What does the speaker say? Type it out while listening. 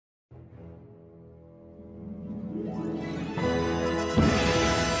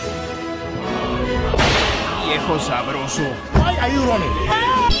Viejo sabroso. Why are you running?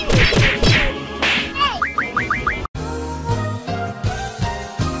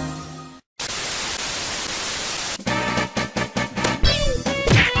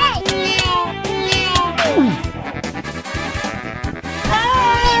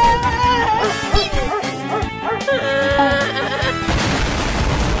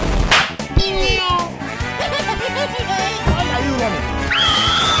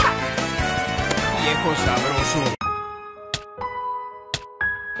 Viejo sabroso.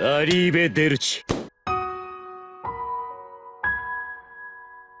 Arrivederci.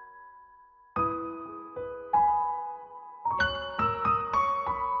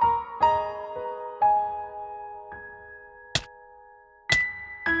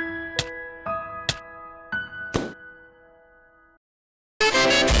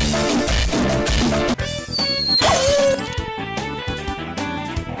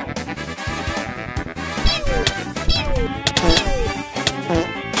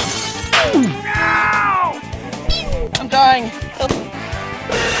 I'm dying. Boom.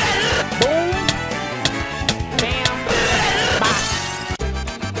 Bam. Bop.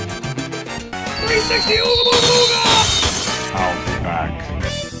 360 Ooga Booga! I'll be back.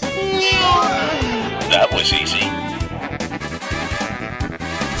 That was easy.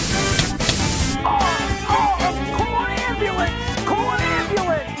 Call an ambulance! Call an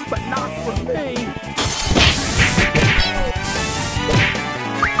ambulance! But not for me.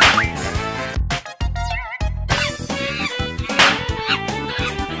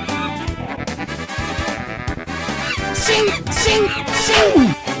 Sing!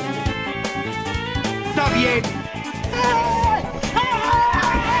 Está bien.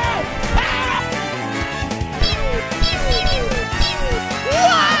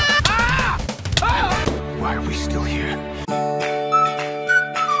 Why are we still here?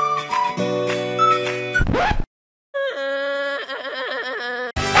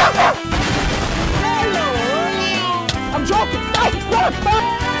 I'm joking. Stop!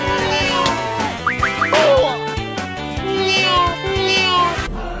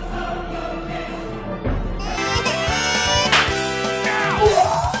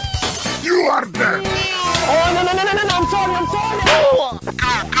 You are dead! Oh, no, I'm sorry.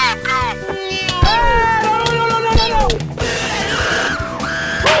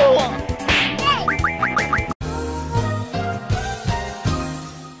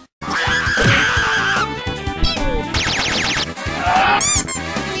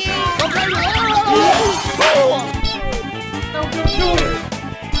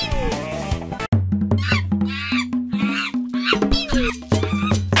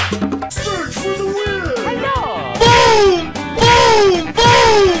 Search for the win!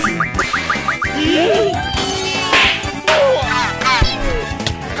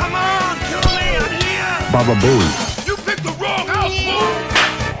 Come on, kill me, I'm here! Baba Booey. You picked the wrong house, fool!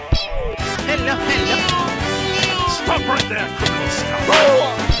 Hello. Stop right there, criminal scum!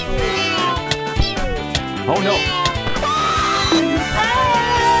 Oh no.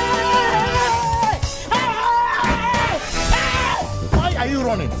 Why are you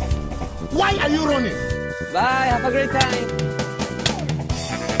running? Why are you running? Bye, have a great time.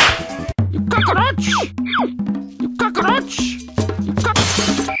 You cockroach!